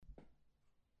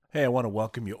Hey, I want to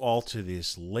welcome you all to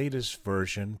this latest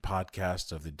version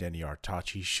podcast of the Denny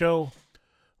Artachi Show.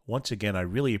 Once again, I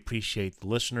really appreciate the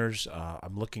listeners.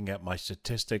 I'm looking at my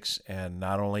statistics, and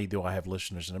not only do I have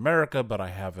listeners in America, but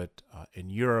I have it in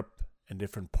Europe and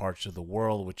different parts of the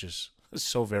world, which is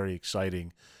so very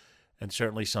exciting and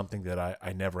certainly something that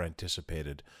I never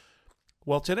anticipated.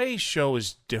 Well, today's show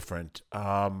is different.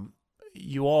 Some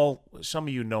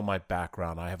of you know my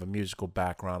background. I have a musical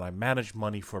background. I manage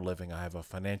money for a living. I have a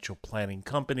financial planning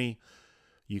company.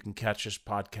 You can catch this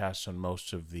podcast on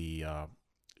most of the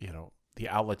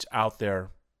outlets out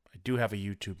there. I do have a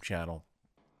YouTube channel.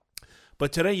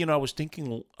 But today, I was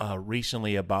thinking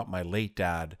recently about my late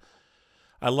dad.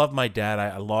 I love my dad.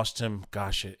 I lost him,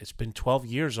 it's been 12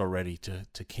 years already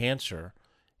to cancer.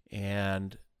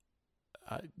 And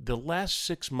the last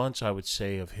 6 months, I would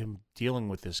say, of him dealing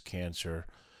with this cancer,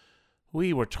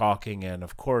 we were talking, and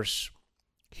of course,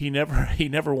 he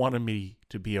never wanted me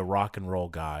to be a rock and roll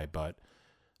guy, but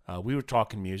we were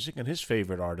talking music, and his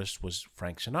favorite artist was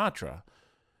Frank Sinatra.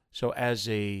 So as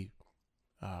a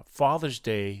Father's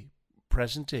Day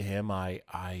present to him, I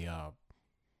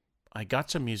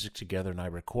got some music together, and I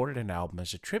recorded an album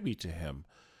as a tribute to him.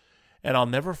 And I'll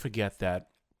never forget that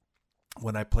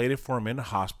when I played it for him in the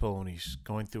hospital and he's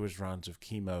going through his rounds of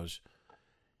chemos,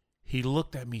 he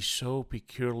looked at me so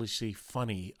peculiarly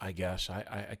funny, I guess.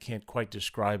 I can't quite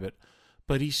describe it.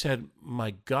 But he said,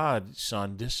 "My God,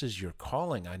 son, this is your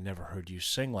calling. I never heard you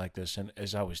sing like this." And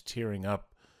as I was tearing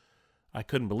up, I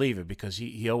couldn't believe it because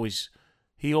he always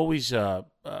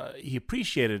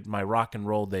appreciated my rock and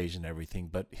roll days and everything,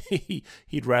 but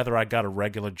he'd rather I got a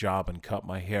regular job and cut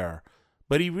my hair.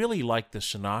 But he really liked the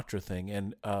Sinatra thing,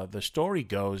 and the story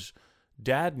goes,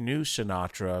 Dad knew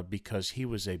Sinatra because he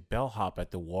was a bellhop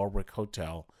at the Warwick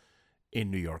Hotel in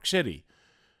New York City.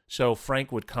 So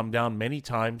Frank would come down many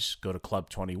times, go to Club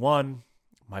 21.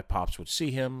 My pops would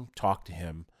see him, talk to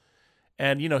him,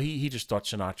 and he just thought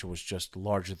Sinatra was just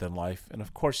larger than life, and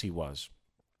of course he was.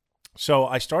 So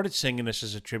I started singing this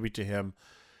as a tribute to him,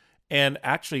 and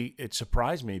actually it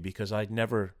surprised me because I'd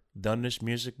never done this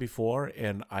music before,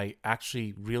 and I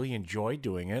actually really enjoy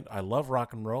doing it. I love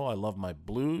rock and roll. I love my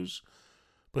blues,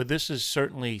 but this is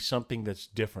certainly something that's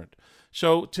different.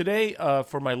 So today,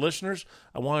 for my listeners,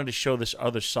 I wanted to show this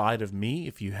other side of me.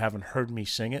 If you haven't heard me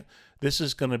sing it, this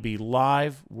is going to be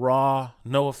live, raw,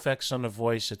 no effects on the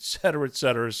voice, etc.,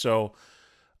 etc. So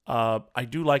I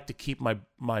do like to keep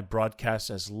my broadcasts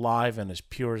as live and as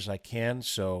pure as I can,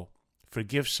 so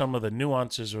forgive some of the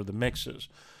nuances or the mixes.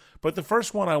 But the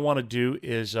first one I want to do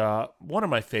is one of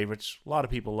my favorites. A lot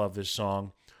of people love this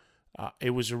song.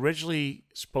 It was originally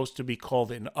supposed to be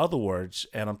called In Other Words,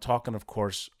 and I'm talking, of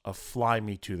course, of Fly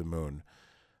Me to the Moon.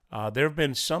 There have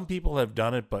been some people have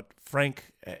done it, but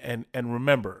Frank, and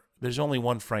remember, there's only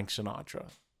one Frank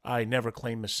Sinatra. I never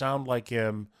claim to sound like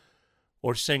him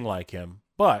or sing like him,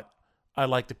 but I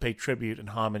like to pay tribute and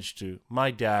homage to my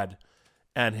dad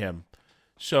and him.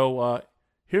 So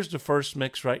here's the first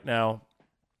mix right now,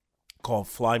 called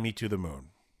Fly Me to the Moon.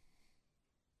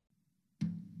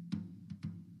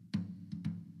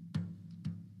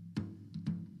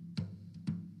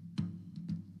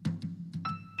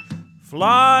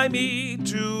 Fly me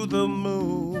to the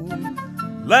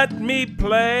moon, let me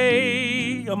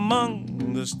play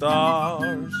among the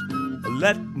stars,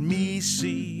 let me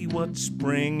see what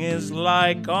spring is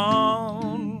like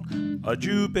on a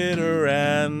Jupiter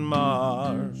and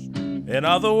Mars. In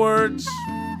other words,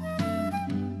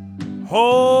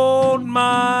 hold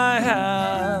my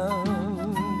hand.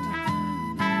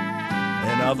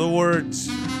 In other words,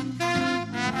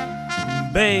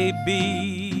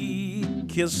 baby,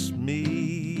 kiss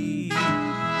me.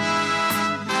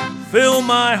 Fill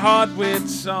my heart with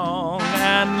song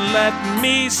and let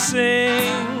me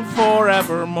sing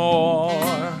forevermore.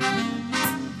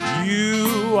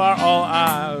 You are all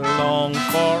I long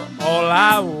for, all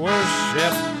I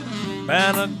worship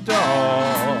and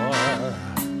adore.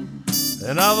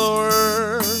 In other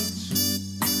words,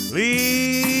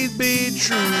 please be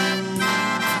true.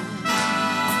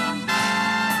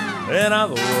 In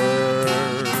other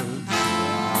words,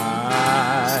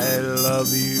 I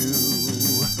love you.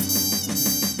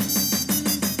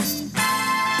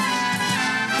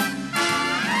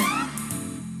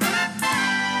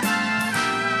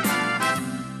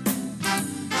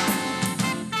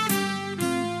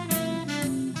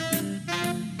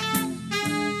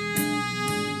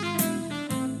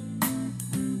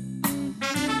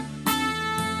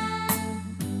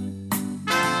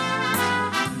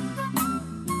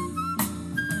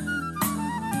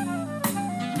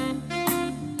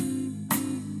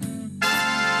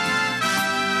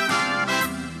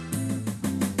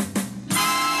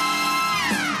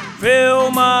 Fill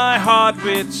my heart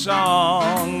with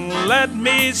song, let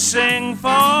me sing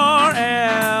forevermore.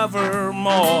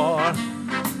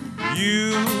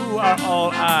 You are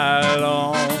all I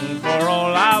long for,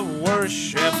 all I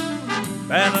worship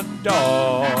and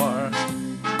adore.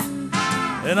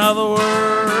 In other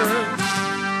words,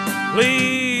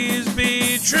 please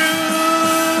be true.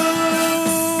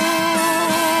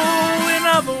 In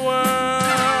other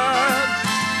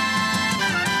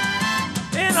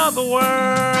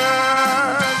words,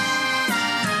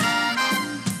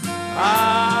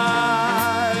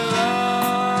 I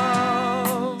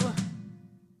love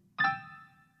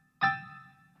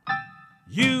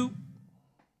you.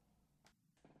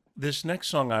 This next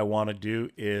song I want to do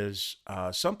is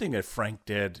something that Frank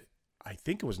did, I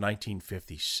think it was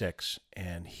 1956,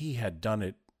 and he had done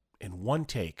it in one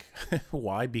take.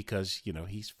 Why? Because,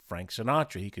 he's Frank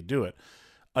Sinatra. He could do it.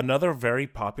 Another very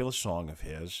popular song of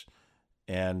his,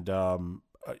 and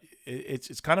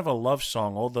it's kind of a love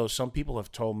song, although some people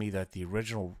have told me that the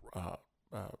original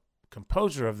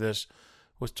composer of this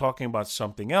was talking about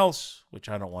something else, which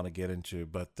I don't want to get into,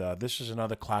 but this is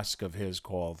another classic of his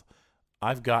called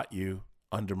I've Got You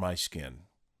Under My Skin.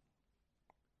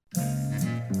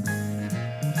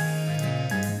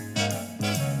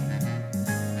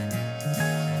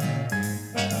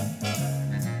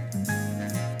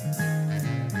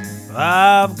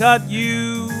 I've got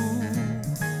you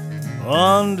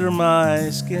under my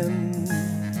skin.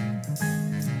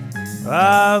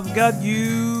 I've got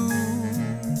you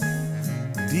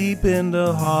deep in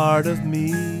the heart of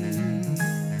me,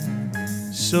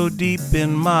 so deep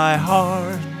in my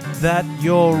heart that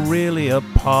you're really a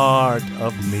part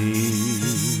of me.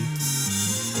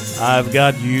 I've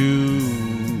got you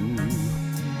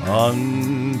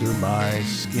under my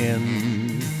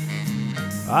skin.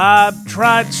 I've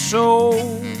tried so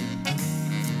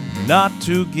not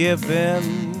to give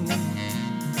in.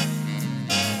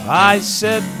 I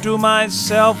said to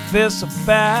myself, this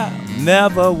affair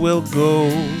never will go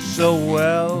so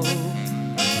well.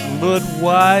 But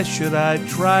why should I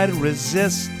try to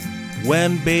resist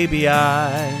when, baby,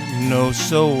 I know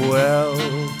so well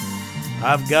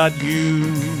I've got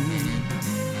you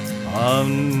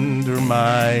under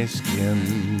my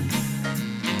skin.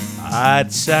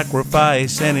 I'd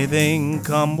sacrifice anything,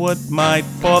 come what might,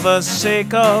 for the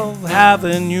sake of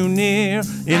having you near,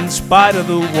 in spite of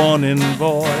the warning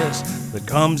voice that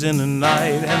comes in the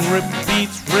night and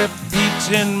repeats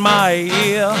in my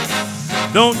ear.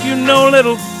 Don't you know,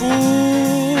 little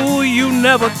fool, you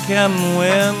never can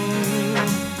win.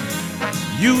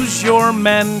 Use your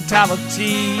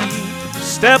mentality,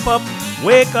 step up,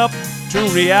 wake up to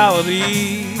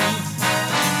reality.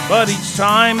 But each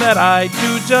time that I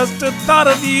do, just the thought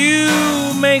of you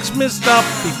makes me stop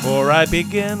before I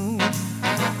begin.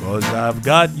 'Cause I've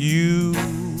got you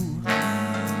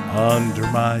under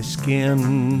my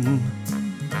skin.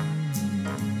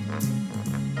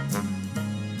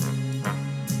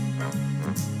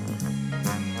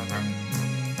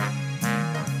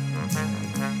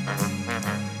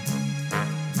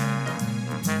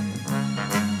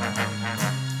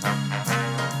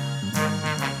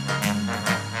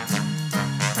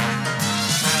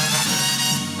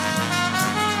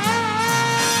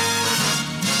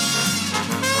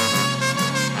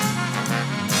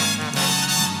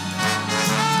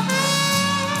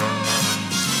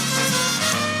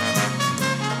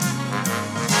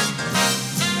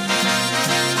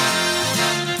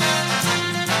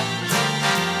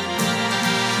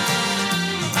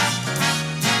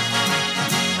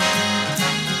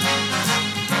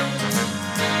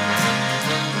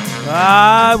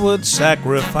 I would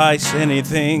sacrifice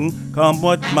anything, come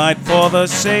what might, for the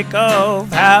sake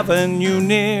of having you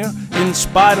near, in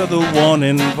spite of the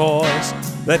warning voice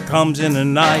that comes in the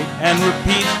night and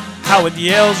repeats how it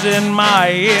yells in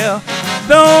my ear.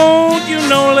 Don't you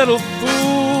know, little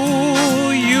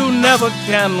fool, you never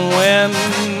can win.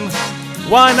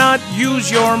 Why not use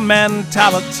your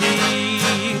mentality?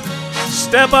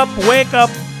 Step up, wake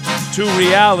up to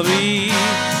reality.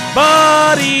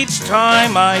 But each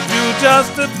time I do,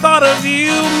 just the thought of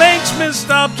you makes me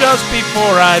stop just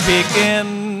before I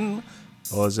begin.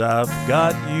 'Cause I've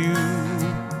got you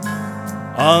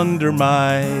under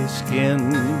my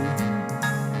skin.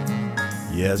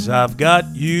 Yes, I've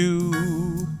got you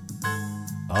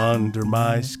under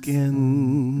my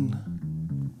skin.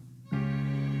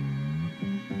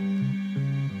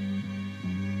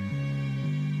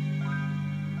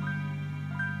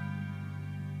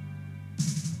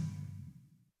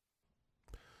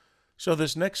 So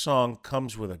this next song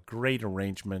comes with a great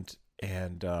arrangement,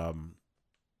 and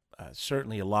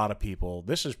certainly a lot of people,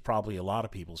 this is probably a lot of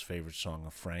people's favorite song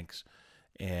of Frank's,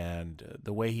 and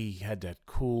the way he had that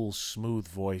cool, smooth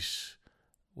voice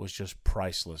was just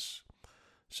priceless.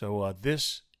 So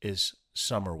this is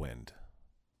Summer Wind.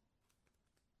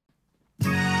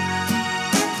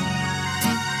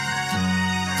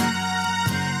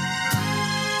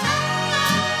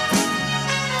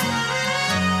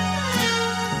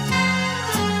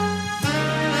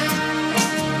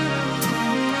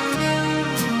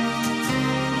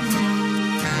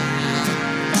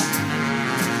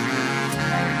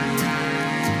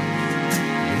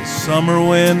 Summer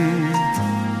wind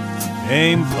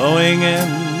came blowing in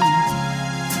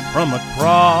from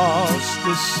across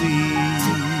the sea.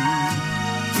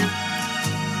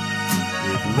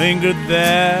 It lingered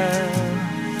there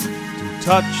to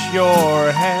touch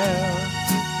your hair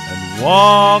and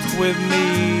walk with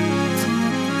me.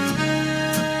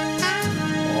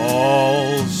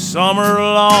 All summer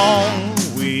long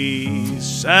we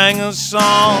sang a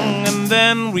song, and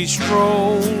then we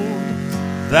strolled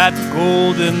that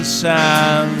golden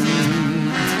sand.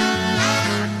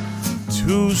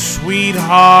 Two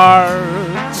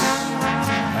sweethearts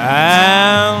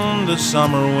and a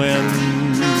summer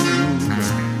wind,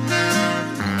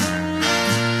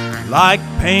 like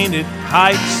painted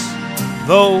kites,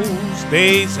 those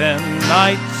days and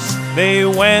nights they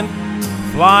went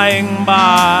flying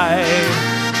by.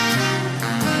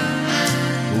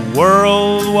 The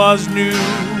world was new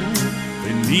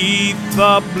beneath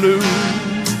the blue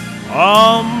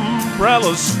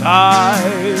umbrella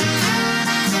skies.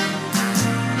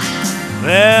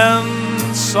 Then,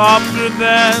 softer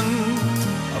than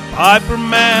a piper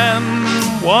man,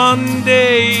 one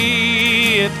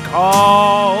day it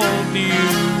called you.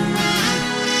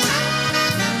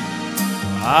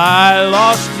 I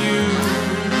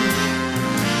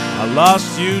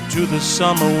lost you to the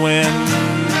summer wind.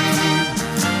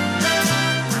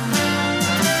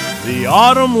 The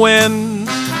autumn wind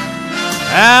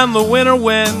and the winter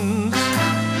winds,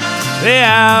 they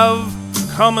have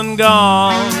come and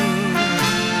gone.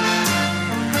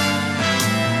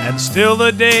 And still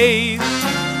the days,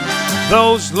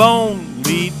 those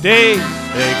lonely days,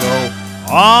 they go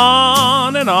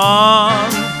on and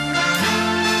on.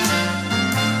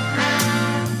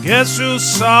 Guess who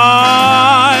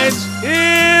sighs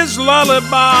his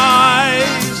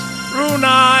lullabies through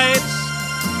nights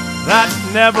that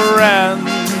never end?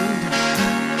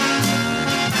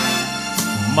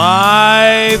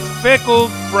 My fickle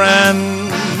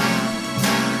friend,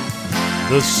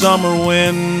 the summer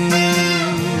wind,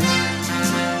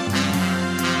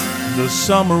 the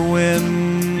summer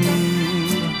wind,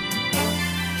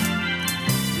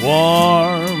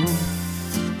 warm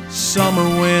summer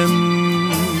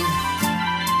wind,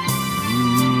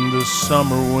 the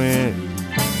summer wind.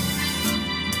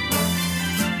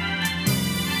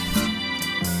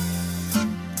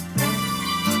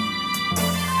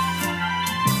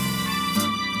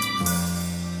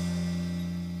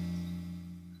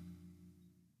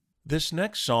 This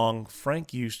next song,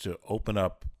 Frank used to open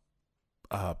up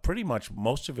pretty much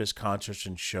most of his concerts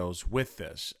and shows with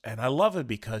this. And I love it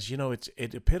because, you know, it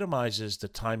epitomizes the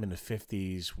time in the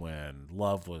 50s when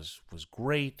love was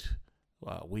great.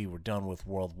 We were done with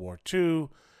World War II,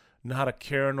 not a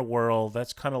care in the world.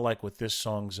 That's kind of like what this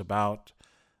song's about.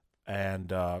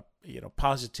 And, you know,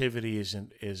 positivity is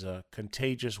a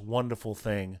contagious, wonderful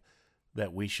thing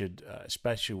that we should,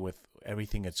 especially with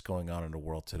everything that's going on in the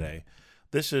world today.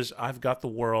 This is I've Got the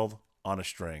World on a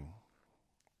String.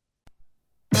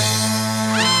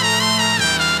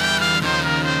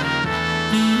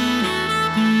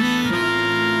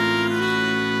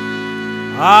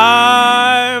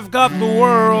 I've got the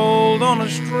world on a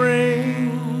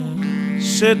string,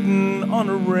 sitting on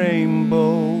a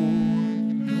rainbow.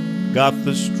 Got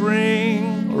the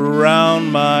string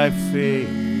around my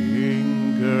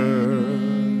finger.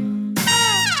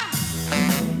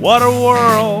 What a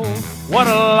world, what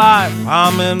a life,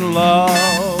 I'm in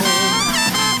love.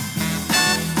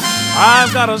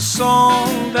 I've got a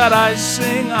song that I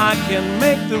sing, I can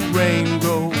make the rain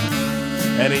go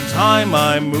anytime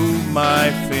I move my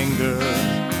finger.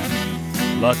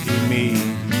 Lucky me,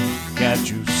 can't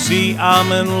you see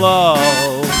I'm in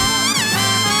love?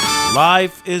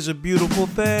 Life is a beautiful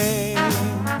thing,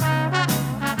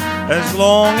 as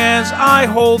long as I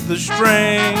hold the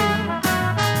string.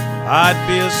 I'd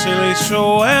be a silly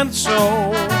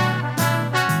so-and-so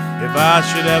if I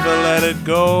should ever let it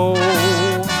go.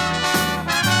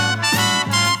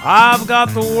 I've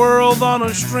got the world on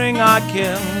a string, I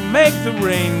can make the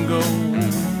rain go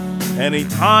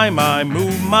anytime I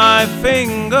move my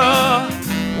finger.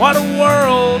 What a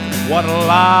world, what a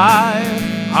life,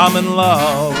 I'm in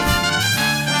love.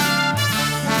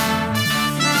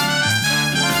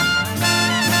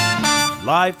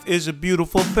 Life is a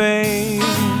beautiful thing.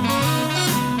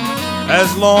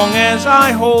 As long as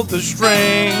I hold the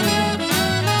string,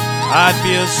 I'd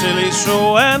be a silly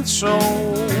so-and-so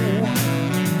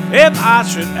if I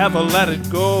should ever let it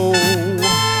go.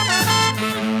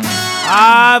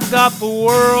 I've got the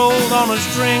world on a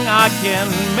string, I can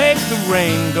make the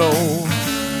rain go.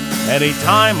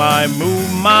 Anytime I move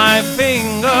my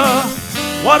finger,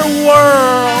 what a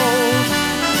world!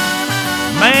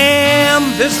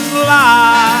 Man, this is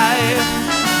life.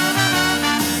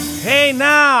 Hey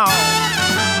now,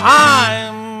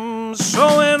 I'm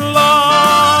so in love.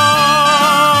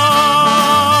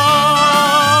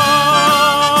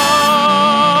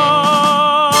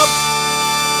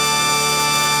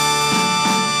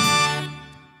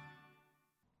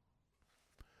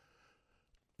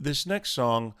 This next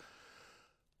song,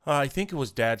 I think it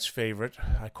was Dad's favorite.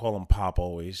 I call him Pop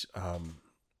always.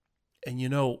 And you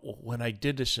know, when I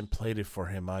did this and played it for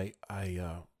him, I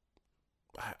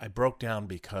broke down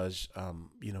because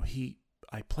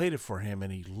I played it for him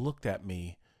and he looked at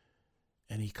me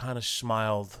and he kind of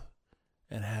smiled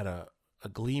and had a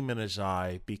gleam in his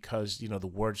eye because the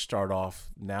words start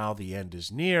off, now the end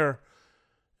is near.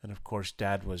 And of course,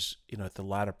 Dad was at the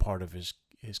latter part of his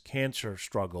cancer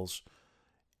struggles.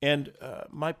 And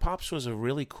my pops was a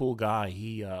really cool guy.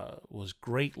 He was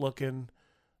great looking.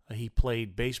 He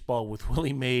played baseball with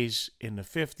Willie Mays in the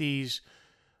 50s.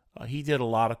 He did a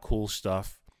lot of cool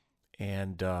stuff.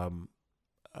 And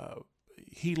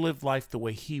he lived life the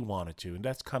way he wanted to. And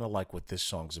that's kind of like what this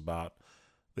song's about.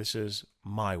 This is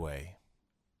My Way.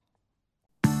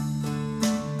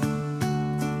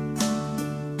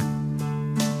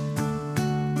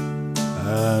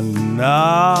 And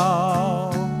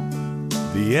now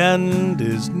the end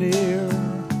is near,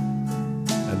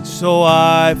 and so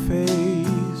I face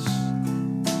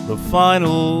the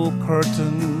final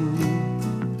curtain.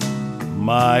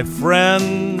 My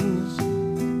friends,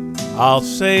 I'll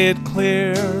say it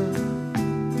clear,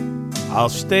 I'll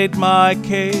state my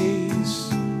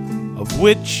case, of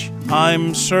which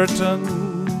I'm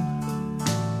certain.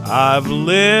 I've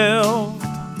lived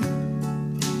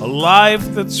a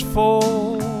life that's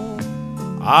full.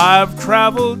 I've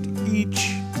traveled each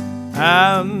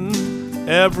and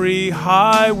every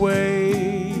highway.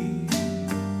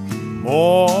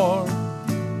 More,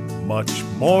 much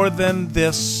more than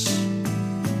this,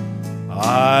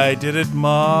 I did it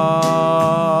my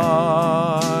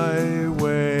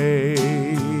way.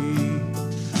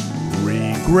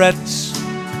 Regrets,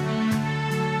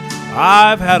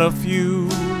 I've had a few,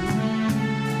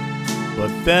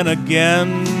 but then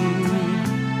again,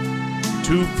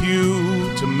 too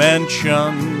few to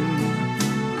mention.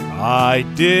 I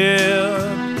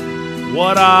did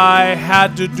what I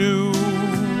had to do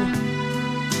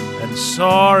and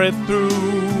saw it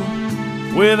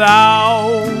through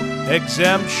without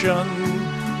exemption.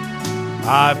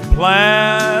 I've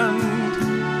planned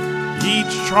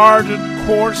each charted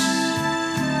course,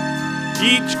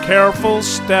 each careful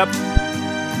step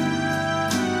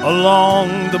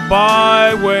along the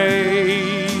byway,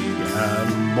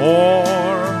 and more,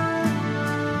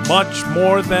 much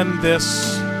more than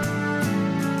this,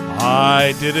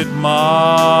 I did it my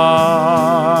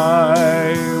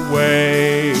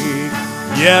way.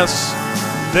 Yes,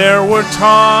 there were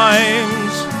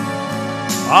times,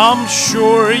 I'm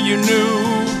sure you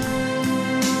knew,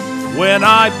 when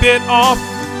I bit off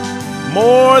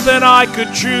more than I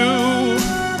could chew.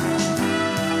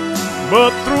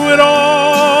 But through it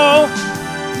all,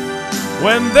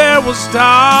 when there was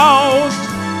doubt,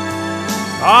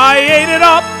 I ate it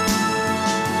up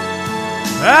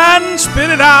and spit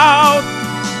it out.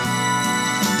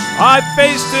 I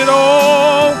faced it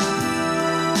all,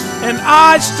 and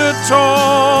I stood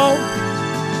tall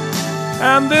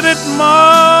and did it my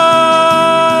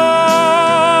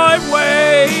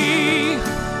way.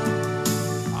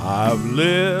 I've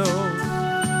lived,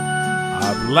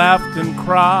 I've laughed and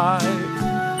cried,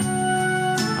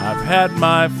 I've had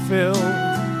my fill,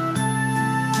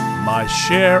 my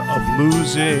share of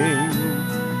losing.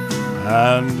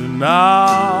 And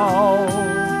now,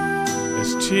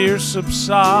 as tears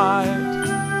subside,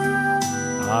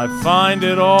 I find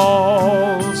it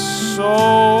all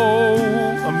so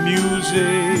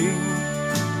amusing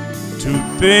to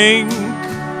think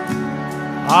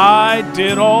I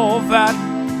did all that.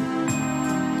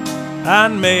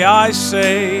 And may I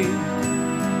say,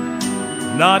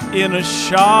 not in a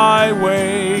shy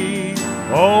way,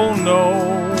 oh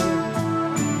no,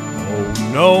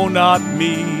 not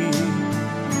me.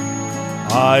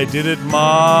 I did it my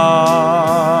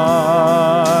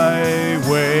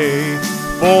way.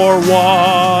 For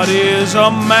what is a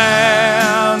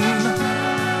man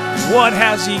What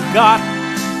has he got?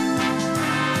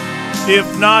 If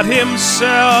not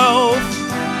himself,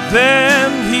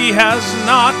 then he has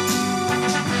not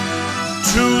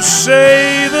to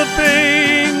say the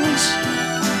things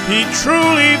he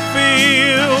truly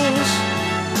feels,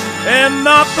 and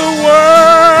not the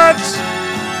words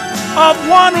of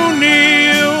one who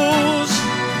kneels.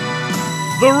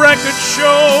 The record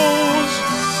shows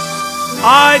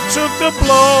I took the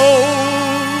blows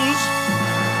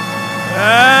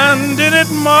and did it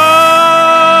my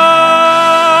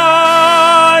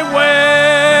way.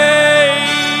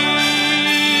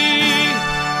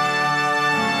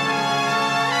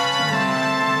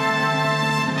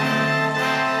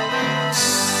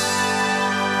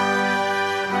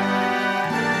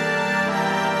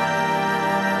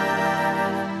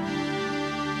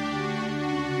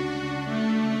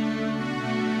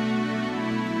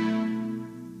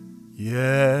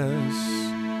 Yes,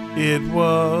 it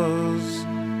was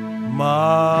my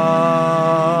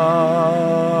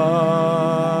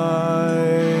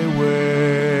way.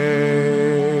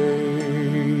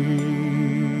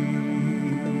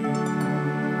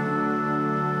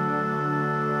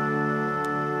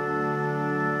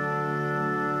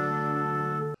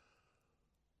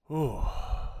 Ooh,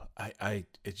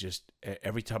 it just,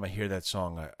 every time I hear that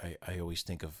song, I always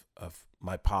think of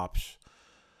my pops.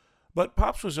 But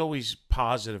Pops was always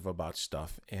positive about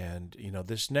stuff. And,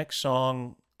 this next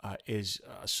song is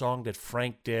a song that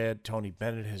Frank did, Tony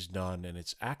Bennett has done, and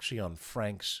it's actually on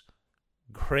Frank's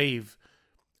grave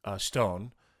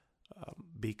stone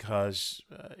because,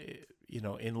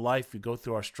 in life we go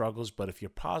through our struggles, but if you're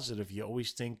positive, you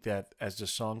always think that, as the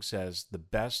song says, the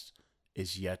best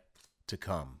is yet to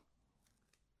come.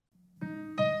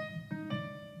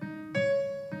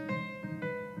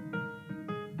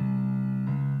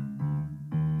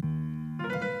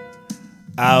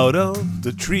 Out of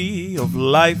the tree of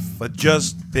life, I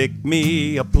just picked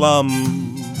me a plum.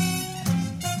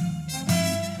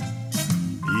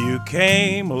 You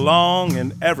came along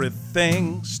and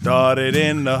everything started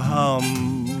in a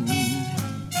hum.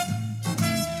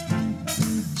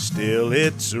 Still,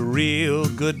 it's a real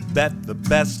good bet, the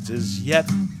best is yet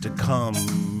to come.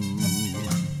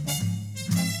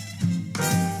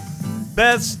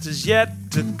 Best is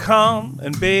yet to come,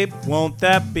 and babe, won't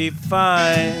that be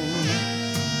fine?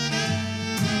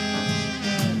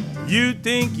 You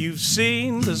think you've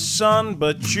seen the sun,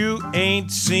 but you ain't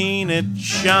seen it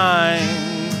shine.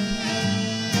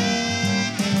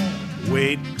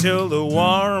 Wait till the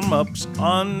warm-up's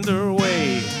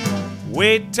underway.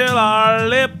 Wait till our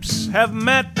lips have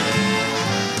met.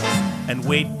 And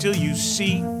wait till you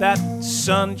see that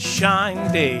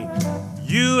sunshine day.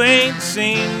 You ain't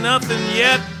seen nothing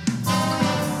yet.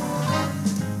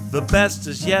 The best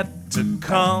is yet to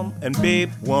come, and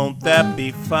babe, won't that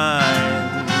be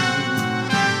fine?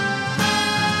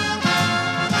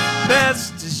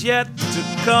 Best is yet to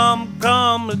come,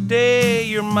 come the day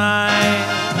you're mine.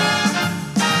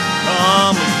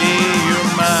 Come the day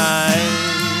you're mine.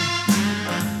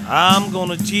 I'm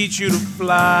gonna teach you to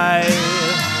fly.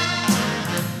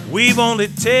 We've only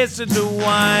tasted the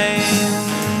wine.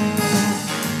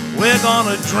 We're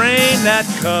gonna drain that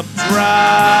cup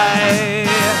dry.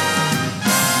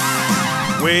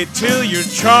 Wait till your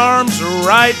charms are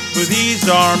right for these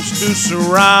arms to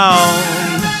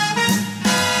surround.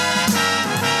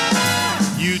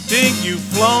 You think you've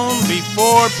flown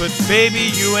before, but baby,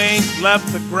 you ain't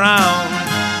left the ground.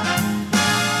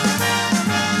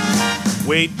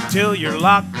 Wait till you're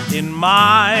locked in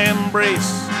my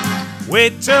embrace.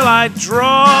 Wait till I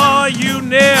draw you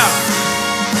near.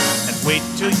 And wait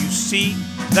till you see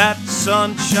that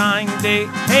sunshine day.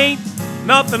 Ain't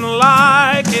nothing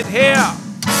like it here.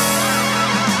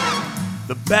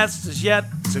 The best is yet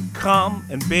to come,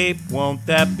 and babe, won't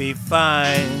that be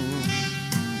fine?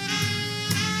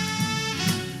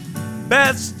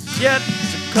 Best yet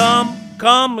to come,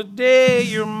 come the day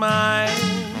you're mine.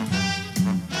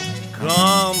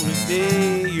 Come the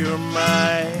day you're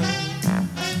mine,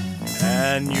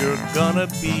 and you're gonna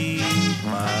be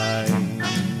mine.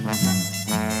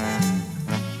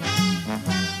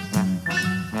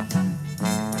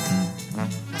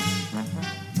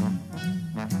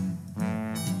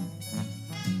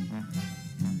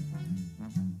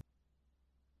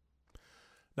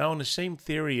 Now, in the same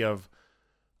theory of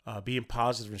being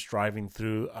positive and striving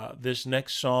through, this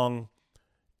next song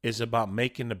is about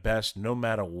making the best no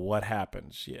matter what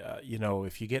happens. Yeah,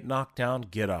 if you get knocked down,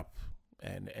 get up.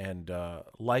 And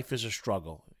life is a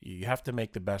struggle. You have to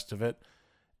make the best of it.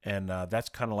 And that's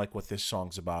kind of like what this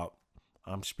song's about.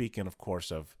 I'm speaking, of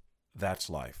course, of That's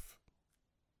Life.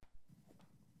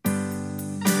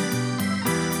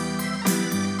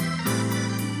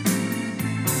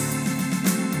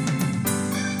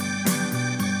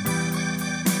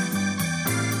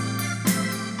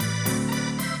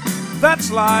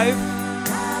 that's life.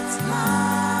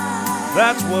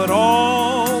 That's what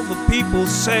all the people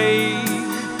say.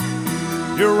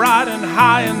 You're riding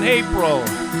high in April,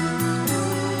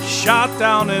 shot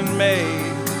down in May.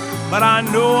 But I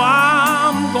know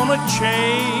I'm gonna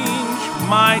change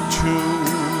my tune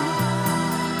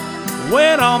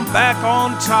when I'm back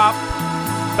on top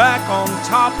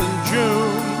in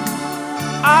June.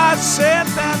 I said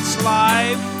that's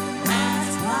life.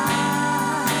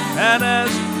 And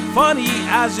as funny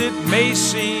as it may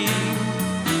seem,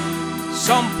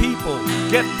 some people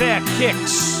get their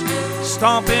kicks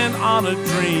stomping on a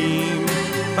dream.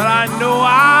 But I know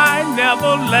I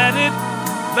never let it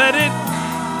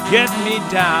get me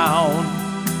down.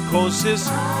 'Cause this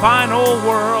fine old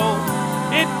world,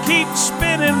 it keeps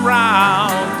spinning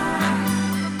round.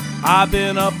 I've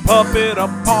been a puppet, a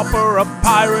pauper, a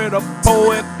pirate, a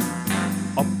poet,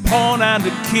 a pawn and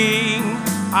a king.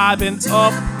 I've been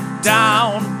up,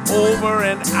 down, over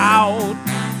and out.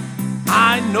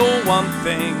 I know one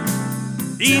thing.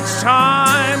 Each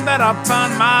time that I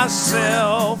find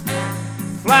myself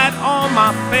flat on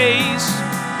my face,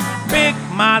 pick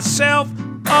myself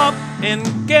up and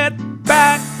get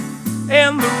back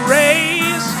in the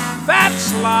race.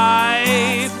 That's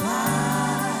life,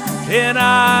 and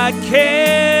I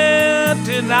can't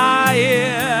deny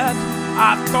it.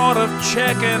 I thought of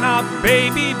checking out,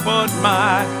 baby, but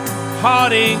my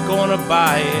heart ain't gonna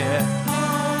buy it.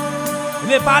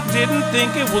 And if I didn't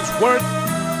think it was worth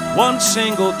one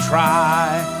single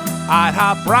try, I'd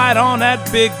hop right on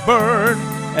that big bird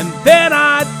and then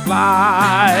I'd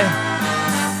fly.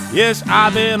 Yes,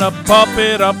 I've been a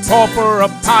puppet, a pauper, a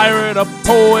pirate, a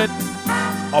poet,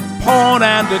 a pawn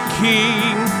and a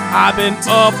king. I've been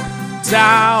up,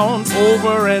 down,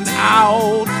 over and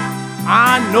out.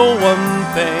 I know one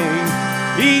thing.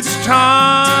 Each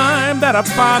time that I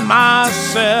find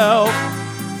myself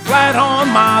flat on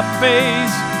my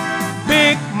face,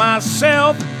 pick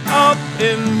myself up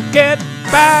and get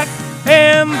back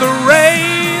in the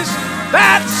race.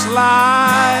 That's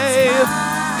life,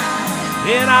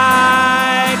 and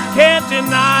I can't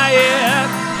deny it.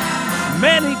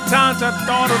 Many times I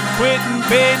thought of quitting,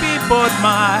 baby, but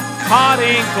my heart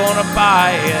ain't gonna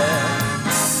buy it.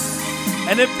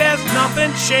 And if there's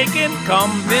nothing shaking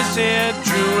come this here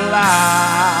July,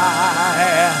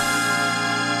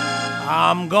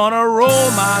 I'm gonna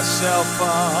roll myself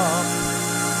up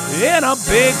in a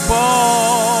big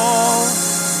ball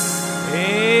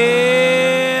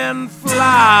and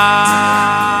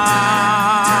fly.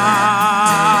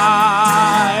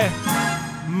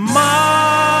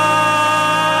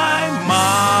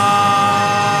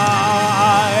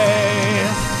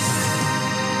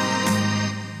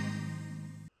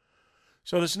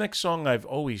 So this next song I've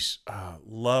always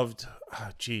loved.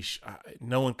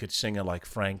 No one could sing it like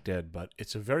Frank did, but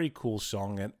it's a very cool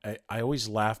song, and I always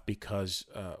laugh because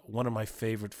one of my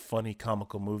favorite funny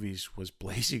comical movies was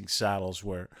Blazing Saddles,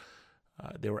 where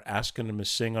they were asking him to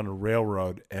sing on a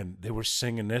railroad, and they were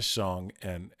singing this song,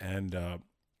 and a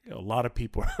lot of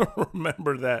people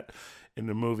remember that in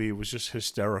the movie. It was just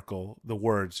hysterical, the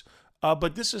words.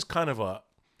 But this is kind of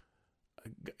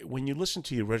when you listen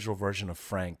to the original version of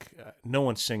Frank, no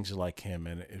one sings it like him,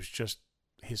 and it was just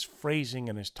his phrasing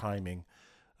and his timing.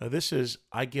 This is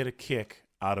I Get a Kick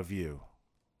Out of You.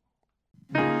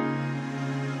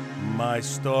 My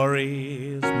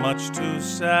story is much too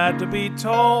sad to be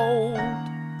told,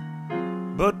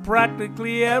 but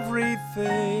practically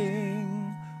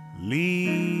everything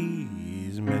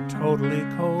leaves me totally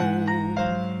cold.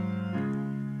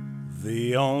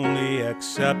 The only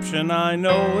exception I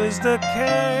know is the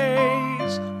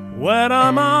case when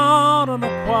I'm out on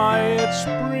a quiet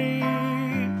spree,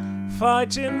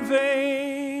 fighting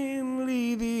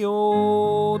vainly the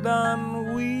old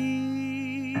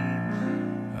ennui,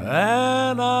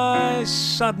 and I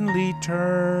suddenly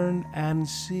turn and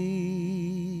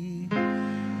see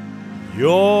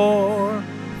your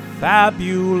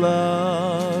fabulous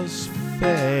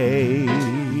face.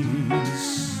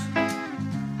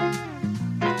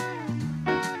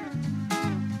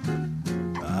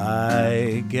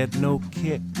 I get no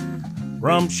kick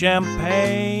from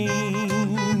champagne.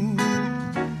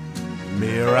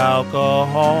 Mere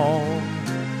alcohol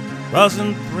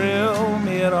doesn't thrill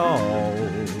me at all.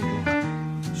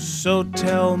 So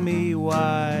tell me,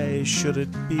 why should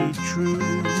it be true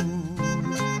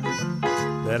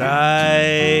that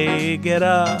I get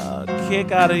a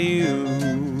kick out of you?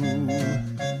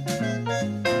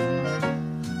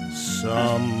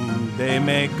 Someday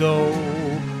may go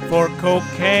for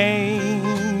cocaine.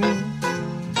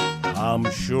 I'm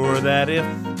sure that if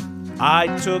I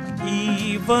took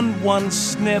even one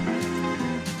sniff,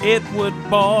 it would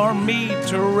bore me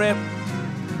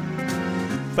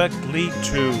terrifically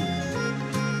too.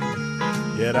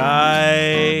 Yet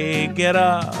I get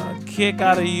a kick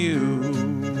out of you.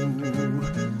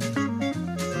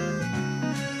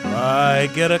 I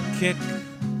get a kick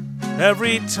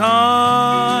every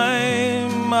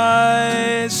time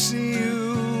I see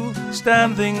you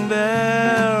standing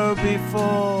there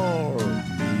before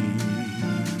me.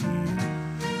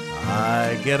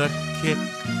 I get a kick,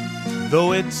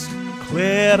 though it's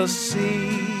clear to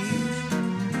see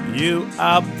you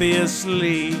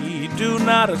obviously do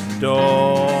not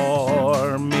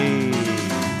adore me.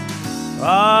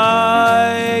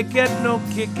 I get no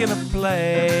kick in a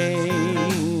plane,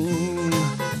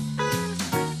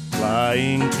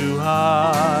 flying too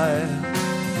high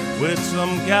with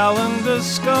some gal in the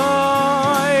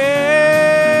sky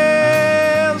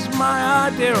is my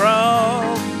idea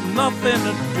of nothing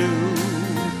to do.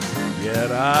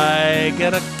 Yet I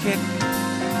get a kick,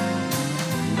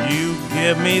 you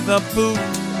give me the boot.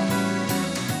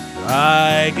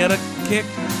 I get a kick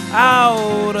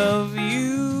out of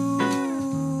you.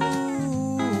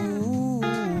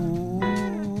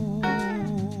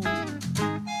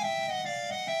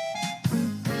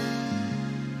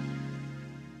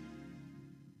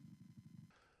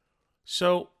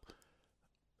 So,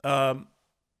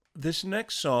 this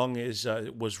next song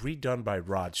was redone by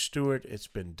Rod Stewart. It's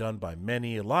been done by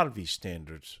many. A lot of these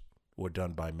standards were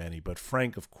done by many, but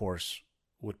Frank, of course,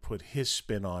 would put his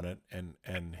spin on it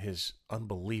and his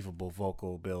unbelievable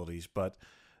vocal abilities. But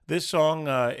this song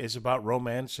is about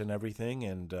romance and everything,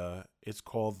 and it's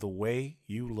called The Way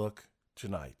You Look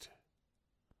Tonight.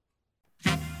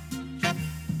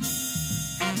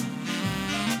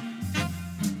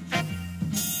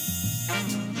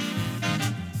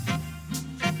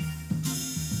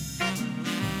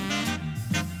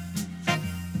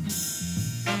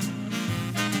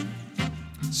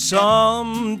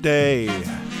 Someday,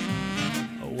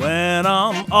 when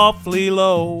I'm awfully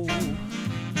low,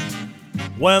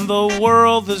 when the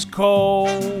world is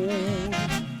cold,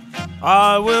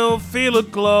 I will feel a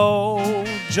glow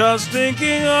just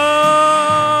thinking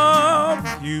of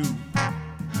you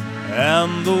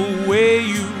and the way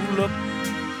you look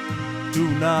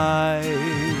tonight.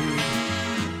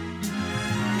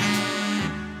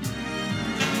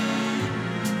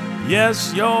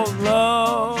 Yes, you're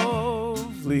lovely,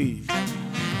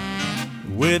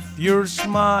 with your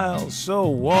smile so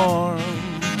warm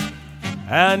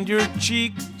and your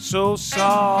cheek so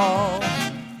soft.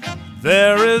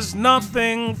 There is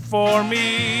nothing for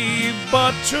me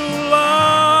but to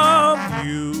love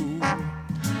you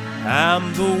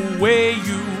and the way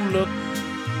you look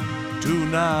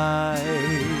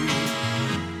tonight.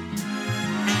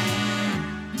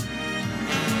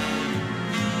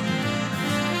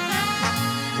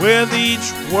 With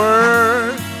each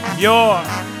word, your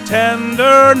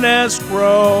tenderness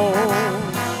grows,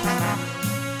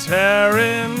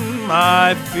 tearing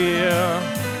my fear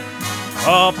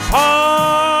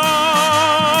apart.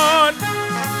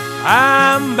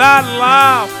 And that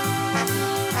laugh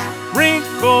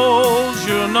wrinkles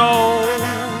your nose,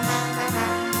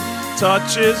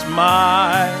 touches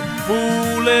my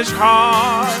foolish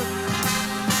heart.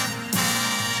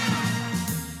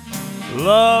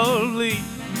 Lovely,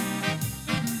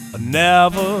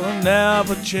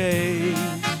 never change.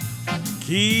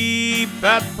 Keep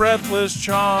that breathless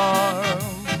charm.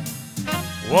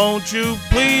 Won't you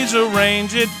please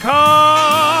arrange it,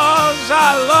 'cause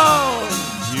I love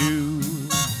you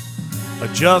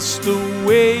just the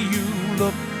way you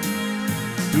look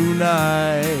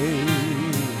tonight.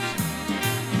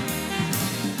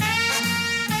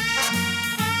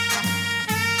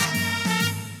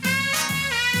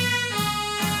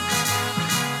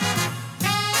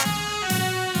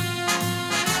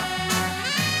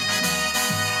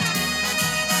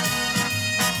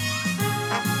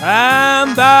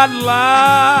 And that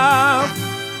laugh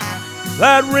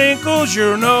that wrinkles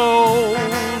your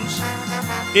nose,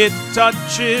 it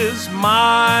touches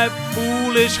my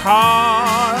foolish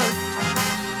heart.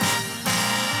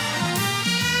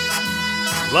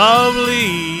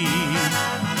 Lovely,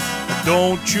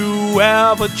 don't you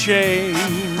ever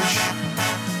change.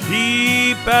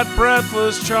 Keep that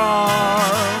breathless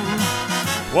charm.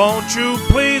 Won't you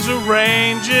please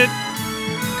arrange it,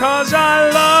 'cause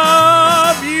I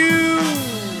love you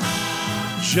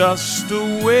just the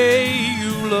way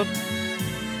you look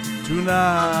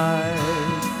tonight.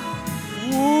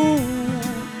 Ooh.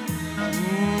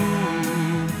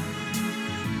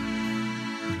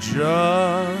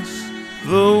 Just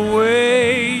the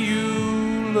way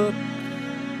you look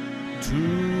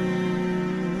tonight.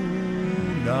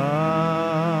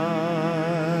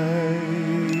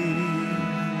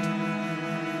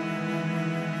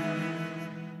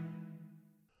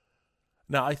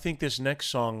 Now, I think this next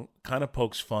song kind of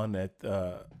pokes fun at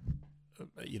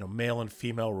male and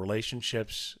female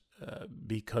relationships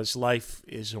because life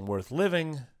isn't worth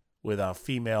living without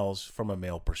females from a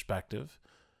male perspective.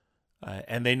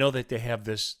 And they know that they have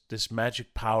this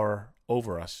magic power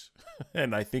over us.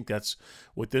 And I think that's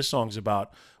what this song's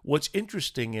about. What's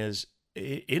interesting is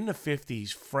in the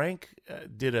 50s, Frank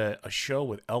did a show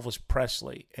with Elvis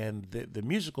Presley, and the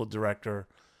musical director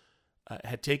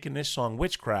had taken this song,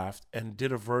 Witchcraft, and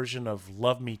did a version of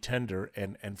Love Me Tender.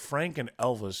 And Frank and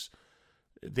Elvis,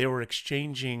 they were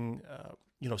exchanging,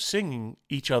 singing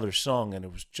each other's song, and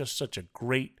it was just such a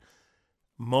great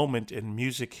moment in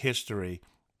music history.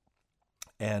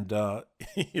 And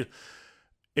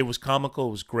it was comical,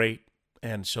 it was great.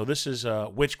 And so this is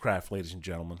Witchcraft, ladies and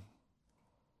gentlemen.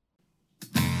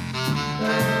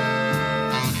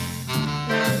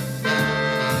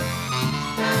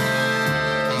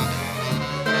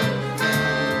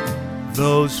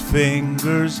 Those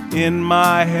fingers in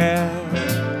my hair,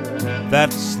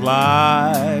 that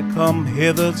sly come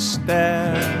hither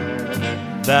stare,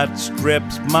 that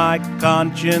strips my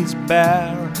conscience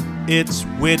bare, it's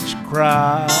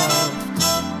witchcraft.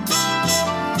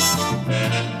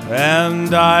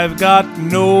 And I've got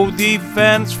no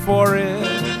defense for it,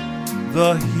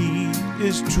 the heat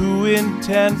is too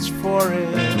intense for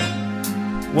it.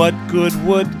 What good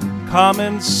would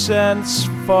common sense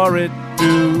for it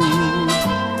do?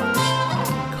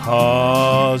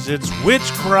 'Cause it's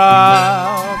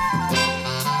witchcraft,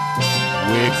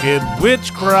 wicked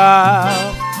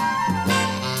witchcraft.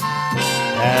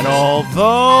 And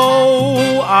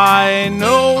although I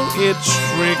know it's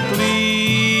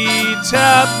strictly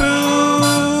taboo,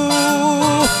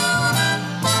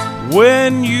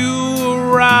 when you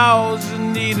arouse a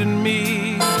need in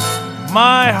me,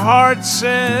 my heart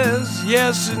says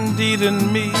yes indeed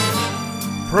in me.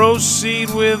 Proceed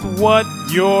with what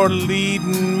you're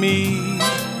leading me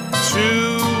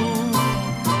to.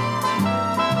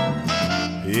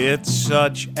 It's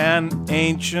such an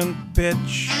ancient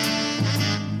pitch,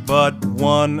 but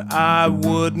one I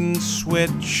wouldn't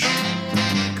switch,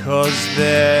 'cause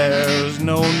there's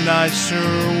no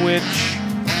nicer witch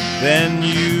than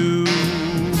you.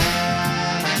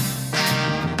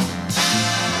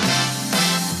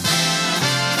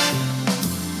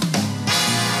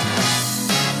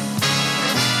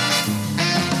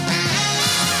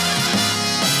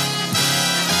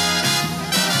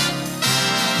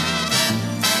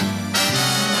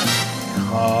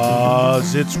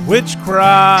 It's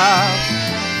witchcraft,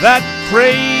 that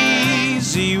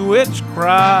crazy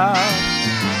witchcraft.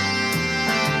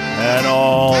 And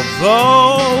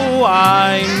although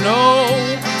I know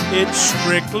it's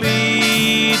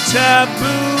strictly taboo,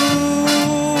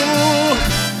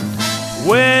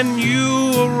 when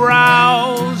you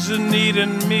arouse a need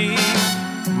in me,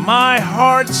 my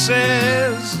heart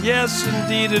says yes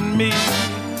indeed in me.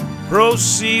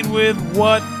 Proceed with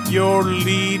what you're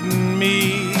leading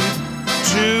me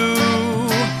to.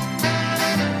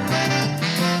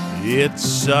 It's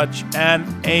such an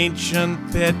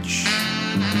ancient pitch,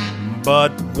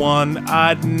 but one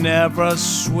I'd never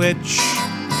switch,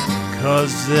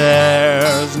 'cause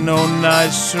there's no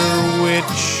nicer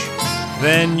witch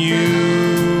than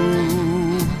you.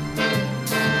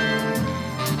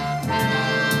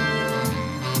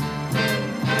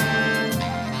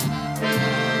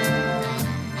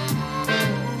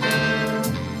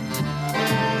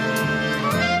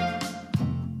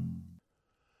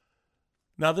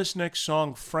 Now, this next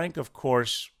song, Frank, of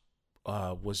course,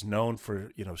 was known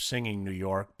for, singing New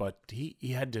York, but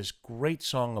he had this great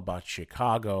song about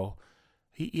Chicago.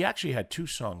 He actually had two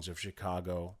songs of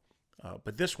Chicago,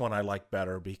 but this one I like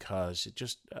better because it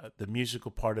just, the musical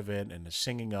part of it and the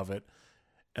singing of it,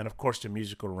 and of course the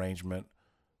musical arrangement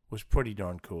was pretty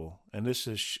darn cool. And this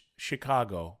is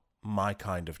Chicago, My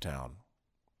Kind of Town.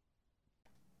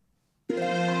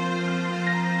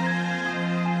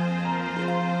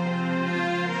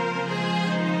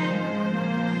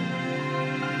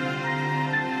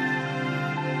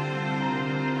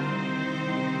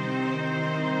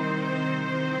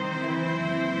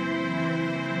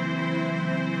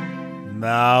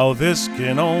 Now this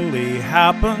can only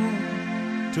happen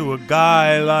to a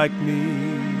guy like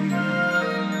me,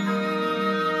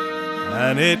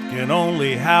 and it can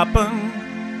only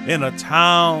happen in a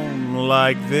town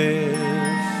like this.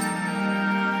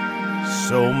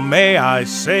 So may I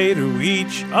say to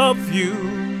each of you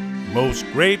most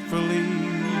gratefully,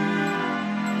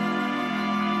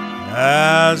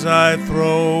 as I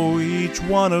throw each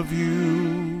one of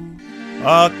you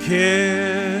a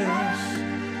kiss,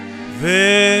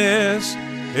 this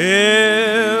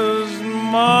is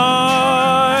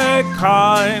my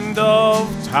kind of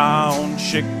town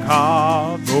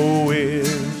Chicago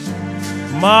is.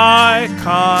 My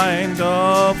kind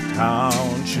of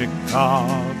town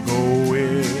Chicago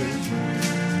is.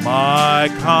 My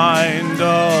kind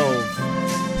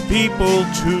of people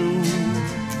too.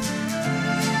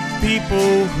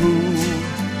 People who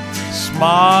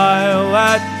smile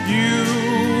at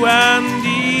you, and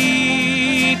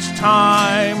each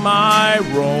time I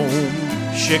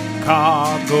roam,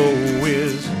 Chicago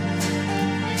is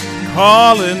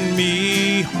calling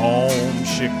me home.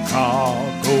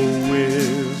 Chicago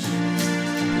is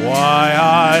why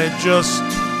I just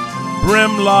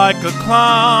brim like a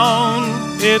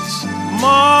clown. It's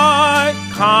my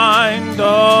kind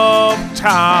of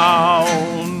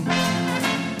town.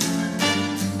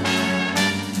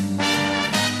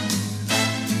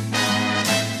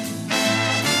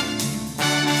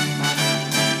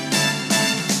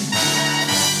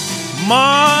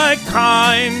 My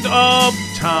kind of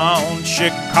town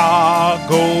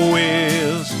Chicago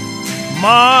is.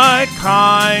 My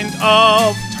kind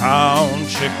of town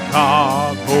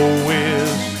Chicago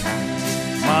is.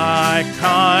 My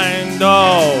kind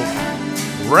of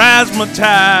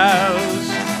razzmatazz,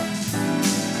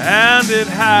 and it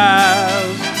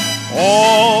has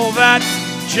all that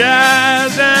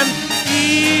jazz, and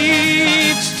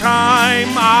each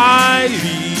time I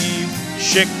leave,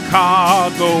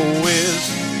 Chicago is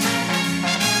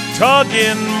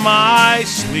tugging my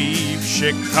sleeve.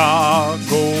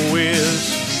 Chicago is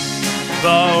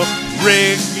the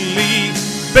Wrigley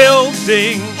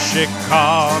Building.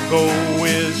 Chicago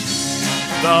is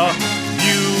the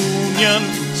Union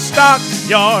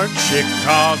Stockyard.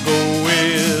 Chicago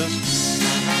is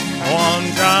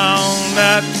one town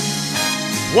that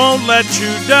won't let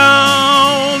you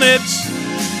down. It's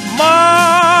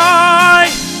my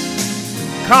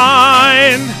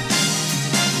kind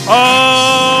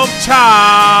of town.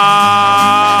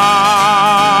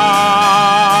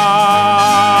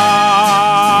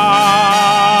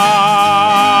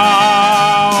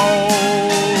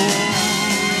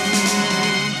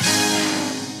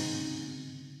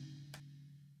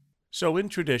 So in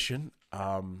tradition,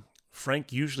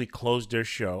 Frank usually closed the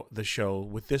show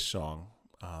with this song,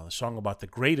 the song about the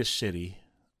greatest city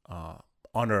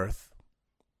on earth.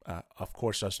 Of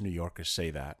course, us New Yorkers say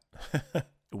that.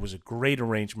 It was a great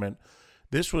arrangement.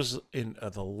 This was in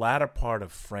the latter part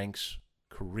of Frank's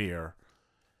career.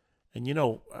 And, you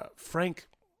know, Frank,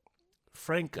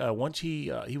 once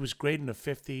he was great in the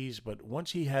 50s, but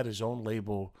once he had his own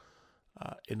label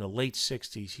in the late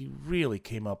 60s, he really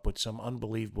came up with some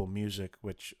unbelievable music,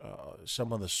 which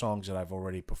some of the songs that I've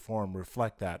already performed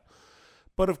reflect that.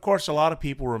 But, of course, a lot of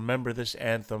people remember this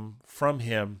anthem from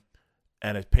him,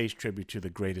 and it pays tribute to the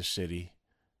greatest city,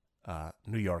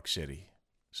 New York City.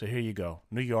 So here you go.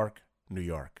 New York, New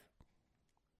York.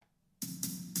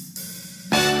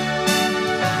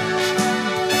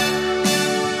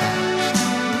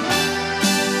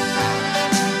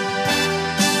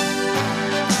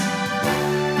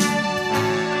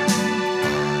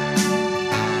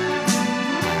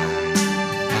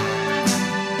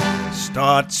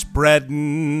 Start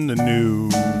spreading the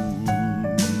news.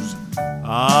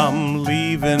 I'm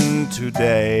leaving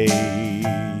today.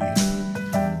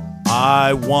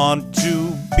 I want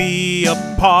to be a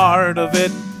part of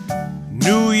it.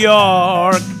 New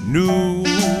York, New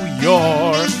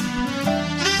York.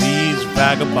 These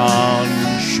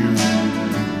vagabond shoes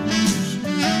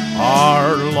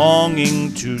are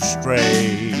longing to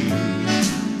stray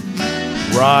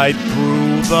right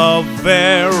through the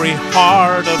very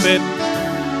heart of it.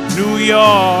 New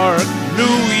York,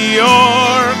 New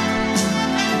York.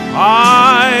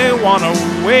 I want to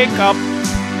wake up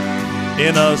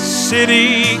in a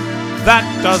city that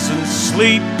doesn't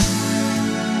sleep,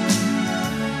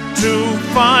 to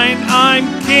find I'm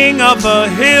king of the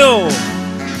hill,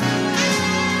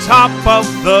 top of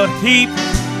the heap.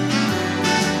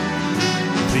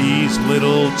 These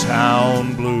little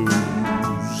town blues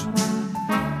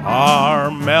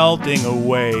are melting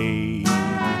away.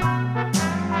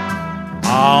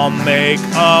 I'll make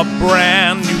a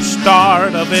brand new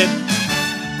start of it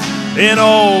in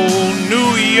old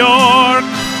New York.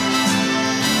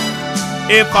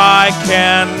 If I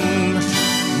can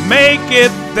make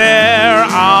it there,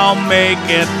 I'll make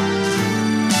it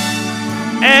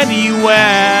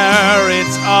anywhere.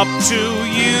 It's up to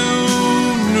you.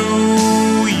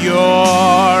 New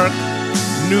York,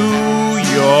 New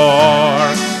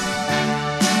York.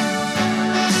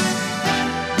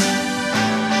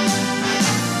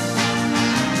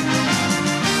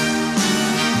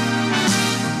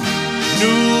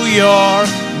 New York,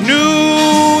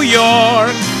 New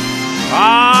York,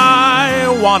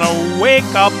 I wanna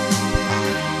wake up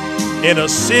in a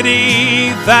city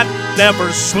that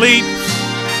never sleeps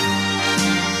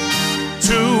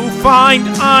to find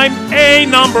I'm a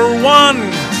number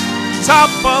one, top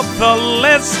of the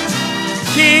list,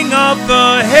 king of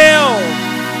the hill,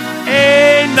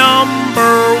 a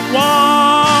number one.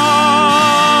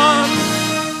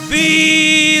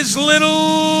 These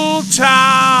little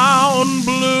town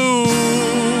blues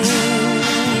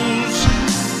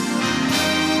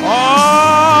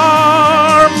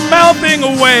are melting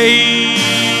away.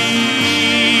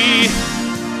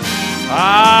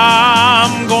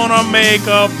 I'm gonna make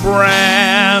a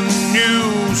brand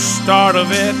new start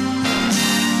of it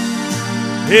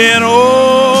in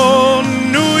old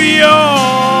New York.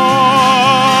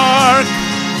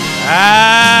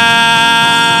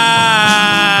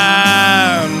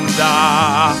 And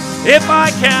if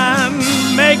I can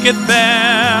make it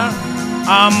there,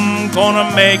 I'm gonna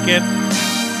make it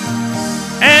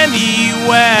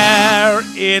anywhere.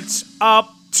 It's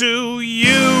up to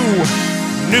you.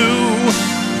 New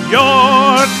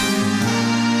York,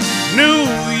 New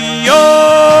York,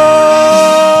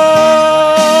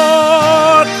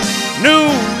 New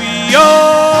York.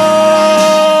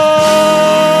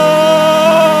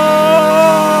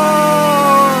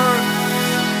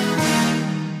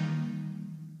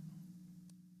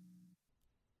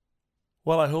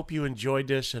 Well, I hope you enjoyed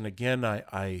this. And again,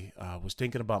 I was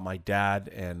thinking about my dad,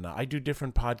 and I do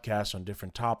different podcasts on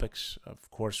different topics. Of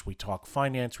course, we talk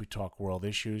finance, we talk world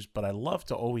issues, but I love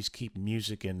to always keep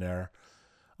music in there.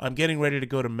 I'm getting ready to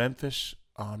go to Memphis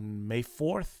on May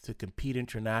 4th to compete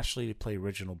internationally to play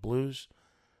original blues.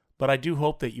 But I do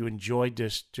hope that you enjoyed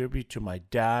this tribute to my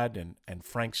dad and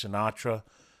Frank Sinatra,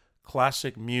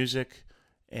 classic music.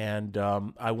 And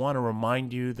I want to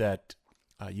remind you that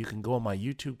you can go on my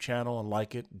YouTube channel and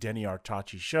like it, Denny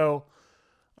Artachi Show.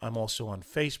 I'm also on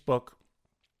Facebook.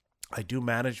 I do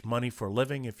manage money for a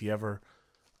living. If you ever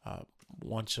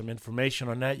want some information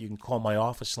on that, you can call my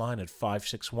office line at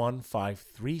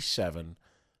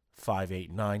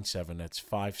 561-537-5897. That's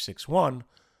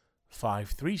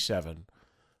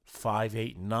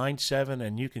 561-537-5897.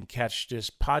 And you can catch this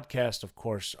podcast, of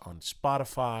course, on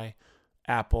Spotify,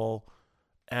 Apple,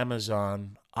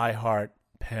 Amazon, iHeart,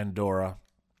 Pandora.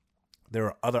 There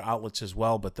are other outlets as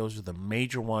well, but those are the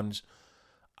major ones.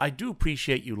 I do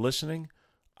appreciate you listening.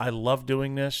 I love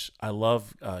doing this. I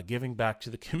love giving back to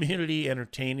the community,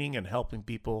 entertaining and helping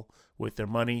people with their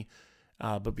money.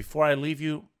 But before I leave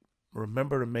you,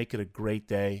 remember to make it a great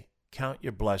day. Count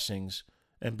your blessings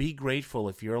and be grateful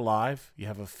if you're alive, you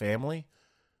have a family,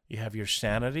 you have your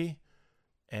sanity,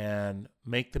 and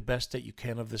make the best that you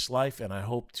can of this life. And I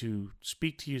hope to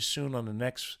speak to you soon on the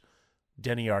next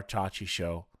Denny Artachi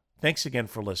Show. Thanks again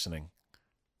for listening.